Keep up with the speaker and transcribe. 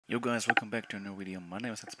Yo guys, welcome back to a new video. My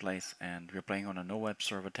name is Let's Plays and we're playing on a NOWIPE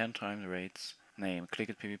server 10 times raids named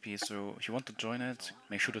ClickitPvP. So if you want to join it,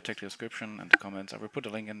 make sure to check the description and the comments. I will put a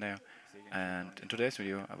link in there. And in today's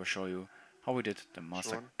video I will show you how we did the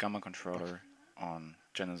Master Gamma controller on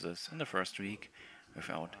Genesis in the first week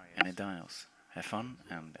without any dials. Have fun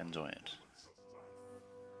and enjoy it.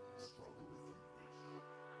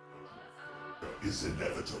 Is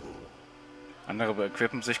inevitable. Andere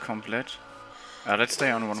beequippen sich komplett. Let's stay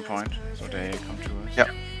on one point, so they come to us.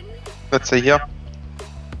 Yeah. Let's say here.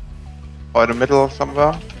 Or in the middle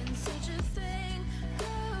somewhere.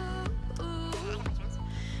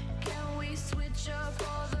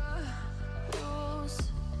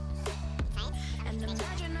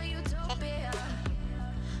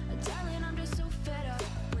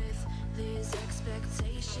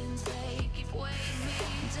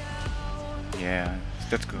 Yeah,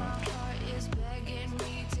 that's good.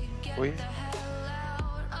 Oui.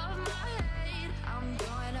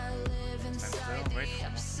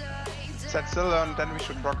 Stand still and then we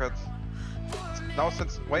should rocket. Now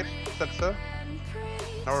stand still.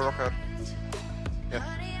 Now we rocket. Yes.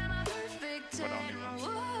 But only one.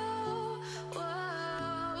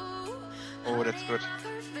 Oh, that's good.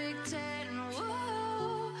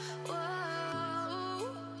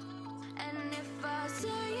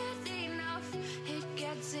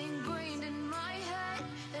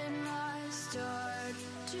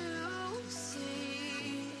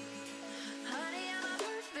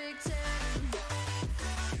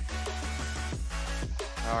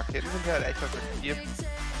 Ja, Ketten sind halt echt effektiv. Ja,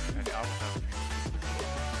 die Arbeit auf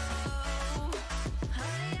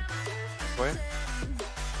Wohin?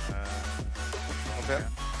 Okay.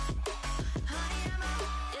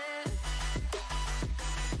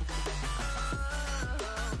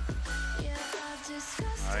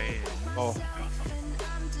 Oh.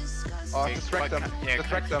 Oh, distract them. Yeah,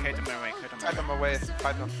 Distract them. kite them away, Kite them away.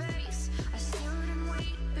 Fight them.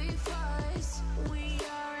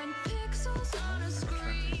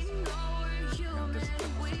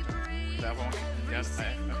 That won't get I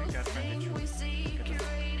think that's ready to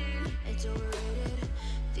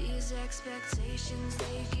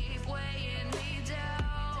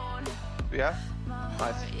Yeah?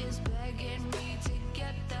 Nice.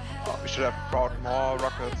 Oh, we should have brought more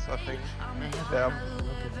rockets, I think. Yeah.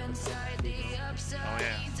 Oh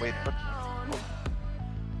yeah. Wait, but...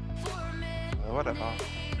 Oh. Whatever. I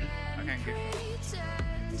can give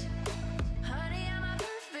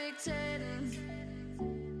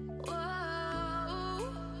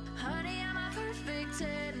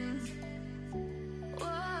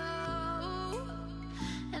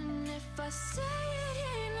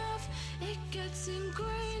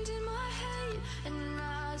ingrained in my head, and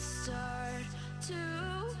I start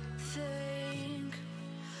to think,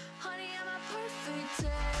 honey, I'm a perfect 10.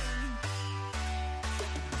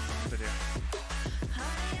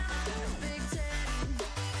 Honey, I'm a perfect 10.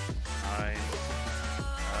 I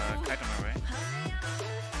kite them away. Honey, I'm a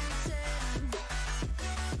perfect 10.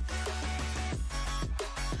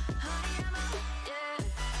 Honey, I'm a, yeah.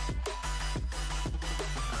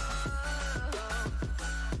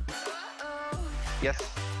 Yes,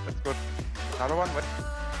 that's good. Another one, wait.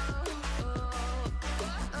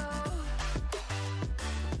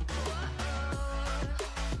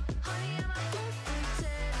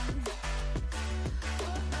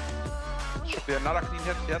 Should be another clean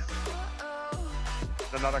hit, yes.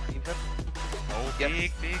 Another clean hit. Oh,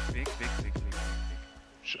 Yes. big.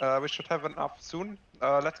 We should have enough soon.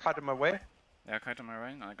 Let's kite him away. Yeah, kite them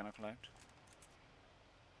away, I'm gonna collect.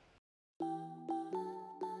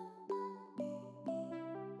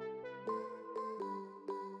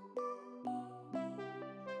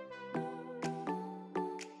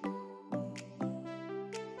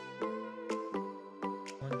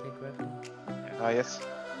 Yes.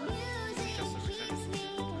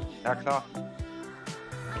 Ja, klar.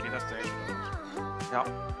 Clear stage. Ja.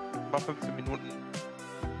 Mal 15 Minuten.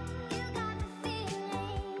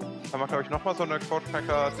 Haben wir, glaube ich, nochmal so eine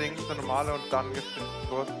Code-Tracker-Ding, eine normale, und dann geht's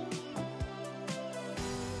los.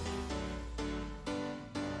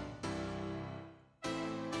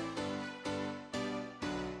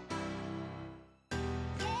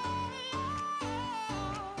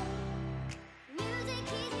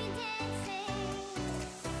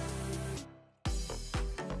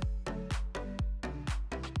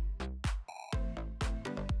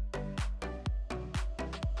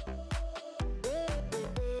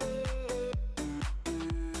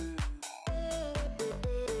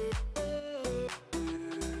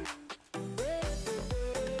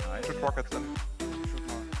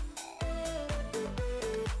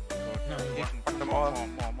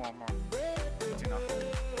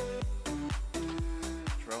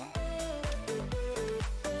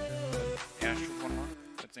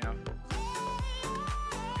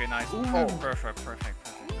 Okay, nice. Oh. Perfect. Go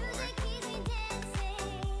away.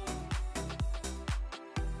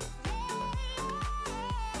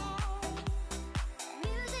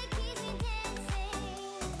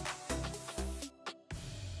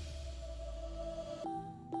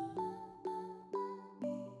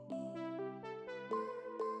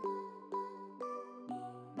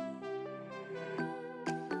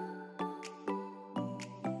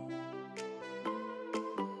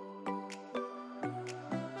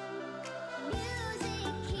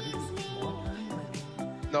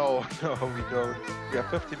 No, we don't. We have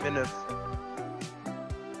 50 minutes.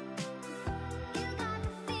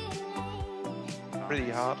 Pretty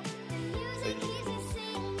hard.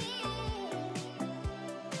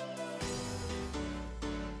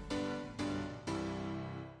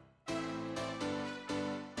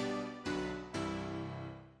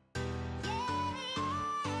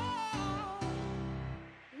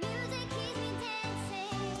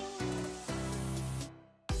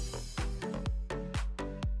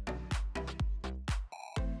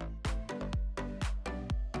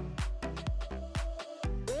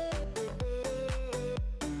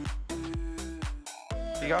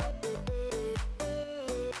 Giga.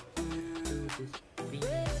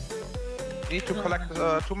 We need to collect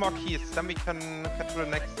 2 more keys, then we can get to the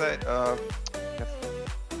next day. Yes.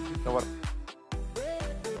 No what?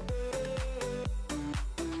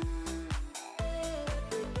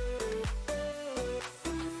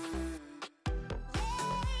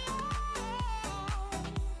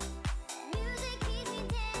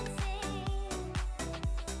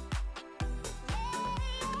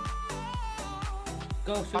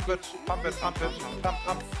 Go, Pump it. Pump does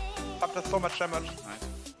so much damage.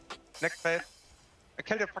 Nice. Next phase. I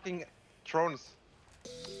killed your fucking drones.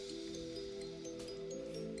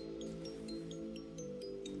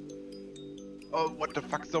 Oh, what the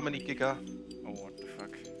fuck, so many Giga. Oh, what the fuck.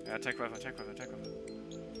 Yeah, attack rifle.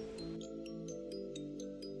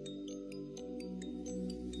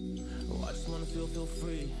 I just wanna feel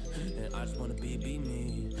free, and I just wanna be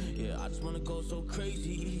me. Yeah, I just wanna go so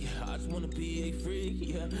crazy. I just wanna be a freak.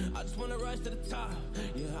 Yeah, I just wanna rise to the top.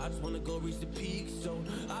 Yeah, I just wanna go reach the peak. So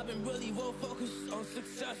I've been really well focused on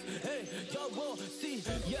success. Hey, y'all will see.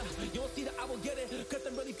 Yeah, you won't see that I will get it. Cause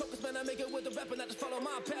I'm really focused, man. I make it with the rap and I just follow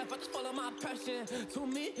my path. I just follow my passion. To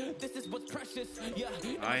me, this is what's precious. Yeah,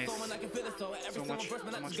 Nice. I can feel it. So every single verse,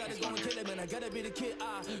 man, I just gotta go and kill it, man. I gotta be the kid.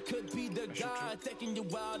 I could be the guy taking you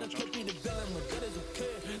wild. I could be the villain, but that is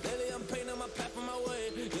okay. Lately I'm painting my path on my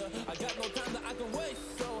way. Yeah, I got no time that I can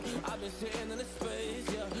waste. So I've been sitting in the space.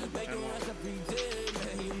 Yeah, making rest every day.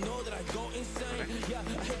 Man, you know that I go insane. Yeah, I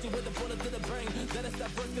hit you with a bullet to the brain. Let us stop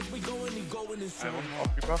first, cause we going and going I insane. have one more.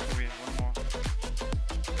 We have one more. Do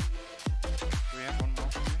we have one more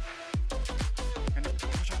for me? Can you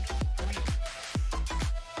push out?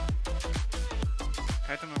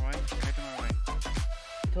 Kite him away.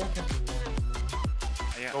 Don't have to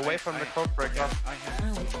Yeah, Go away from the code breaker. I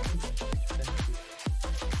have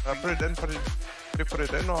Put it in, Could you put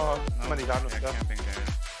it in or how many Dinos there? camping there.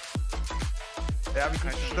 Yeah, we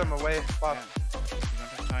can shoot them away fast. Yeah. We don't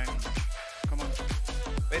have time. Come on.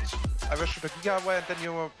 Wait, I will shoot the Giga away and then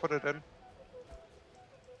you put it in.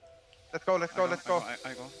 Let's go. I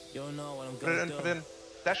go. You know what I'm Put it gonna in.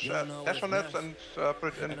 Dash on it and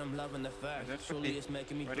put it in. And I'm loving the fact. Is it Truly, quickly? it's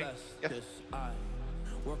making me Ready? blessed. Yes. 'Cause I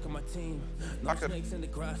work on my team. No Fuck it. snakes in the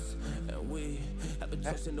grass. And we have been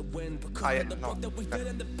trusting the wind because Ah, yeah, of the no. work that we did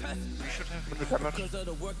in the past. We should have. Put the damage. Because of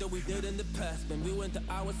the work that we did in the past. When we went to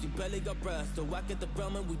hours, we barely got rest. So I get the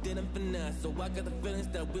realm and we didn't finesse. So I got the feelings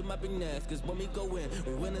that we might be next. Cause when we go in,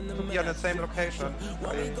 we win in the Be on the match. same location.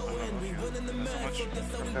 When we go in, we win in the match. So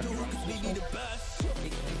that's how we do, cause we be the best.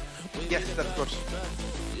 Yes, that's good.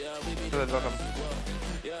 Yeah, we be To the bottom.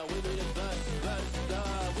 Yeah, we be the best,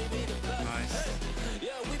 we be the best. Nice.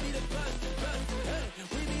 Yeah, we be the best. Hey,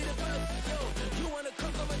 we be the best. Yo, you wanna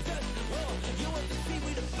come a test? Oh, you want to see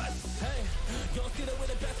we the best. Hey, you don't see that we're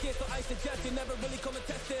the best kid, so I suggest you never really come and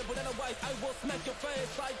test it. But otherwise, I will smack your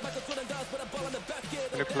face like Michael Jordan does with a ball in the basket.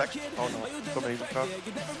 Can you collect? Oh no, so many cards.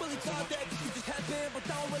 You never really thought that you just had been, but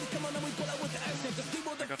now really come on and we pull out with the action. Cause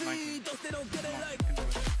people that got feed, those they don't get it like. Can do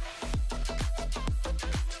it.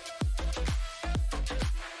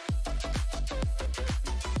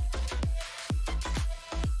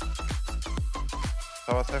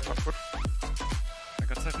 Tower safe, not good. I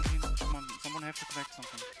got 17. Come on, someone have to collect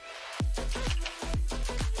something.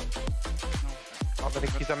 No, How many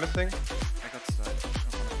keys are missing? I got one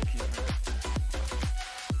of the keys.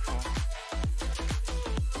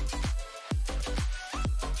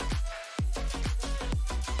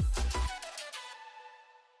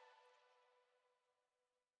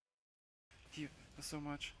 4. so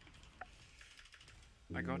much.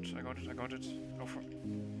 I got it. Go for you.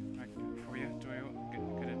 Do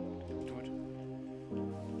you get in? Do it.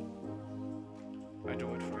 I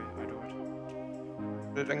do it for you. I do it.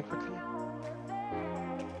 Put it in quickly.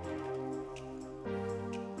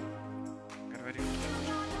 Get ready.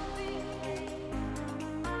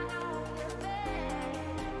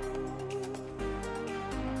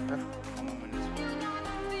 Yeah. 1 more minute.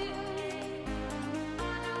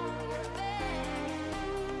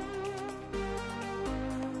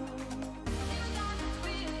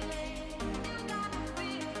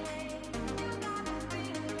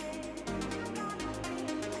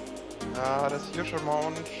 There's a huge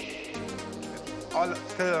amount. Oh,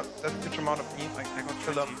 still, there's a huge amount of me. I got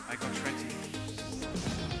Kill 20. them. I got 20.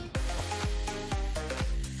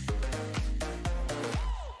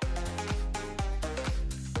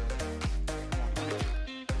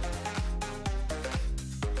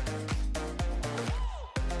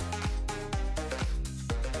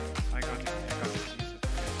 I got it.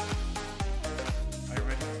 Are you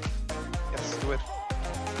ready? Yes, do it.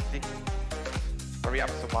 Hey. Hurry up,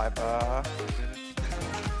 survivor. Did it.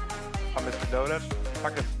 I'm reloaded.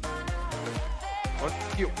 Fuck him. Und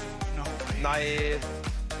you. No way. Nice.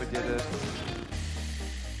 We did it.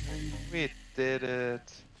 We did it.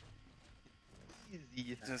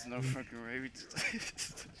 Easy. There's no fucking way we did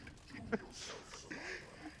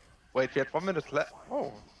Wait, we had 1 minute left.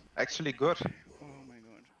 Oh, actually good.